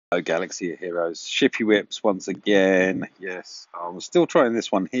Galaxy Heroes, Shippy Whips once again. Yes, I'm still trying this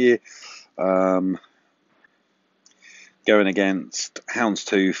one here. Going against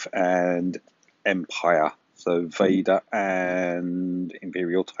Houndstooth and Empire. So Vader and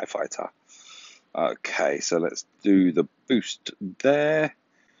Imperial TIE Fighter. Okay, so let's do the boost there.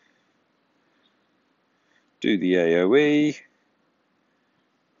 Do the AoE.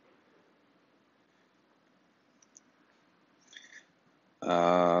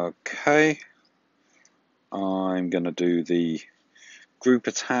 Okay, I'm going to do the group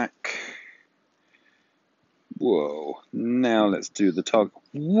attack. Whoa, now let's do the target.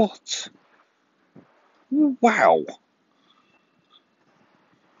 What? Wow.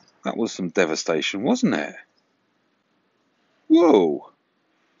 That was some devastation, wasn't it? Whoa.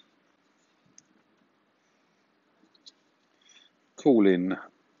 Call in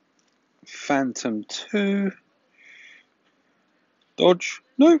Phantom 2. Dodge.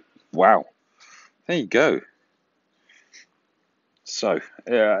 No. Wow. There you go. So,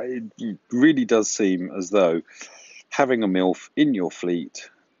 it really does seem as though having a MiLF in your fleet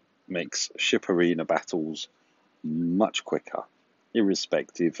makes ship arena battles much quicker,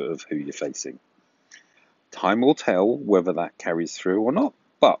 irrespective of who you're facing. Time will tell whether that carries through or not,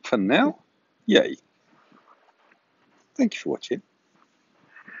 but for now, yay. Thank you for watching.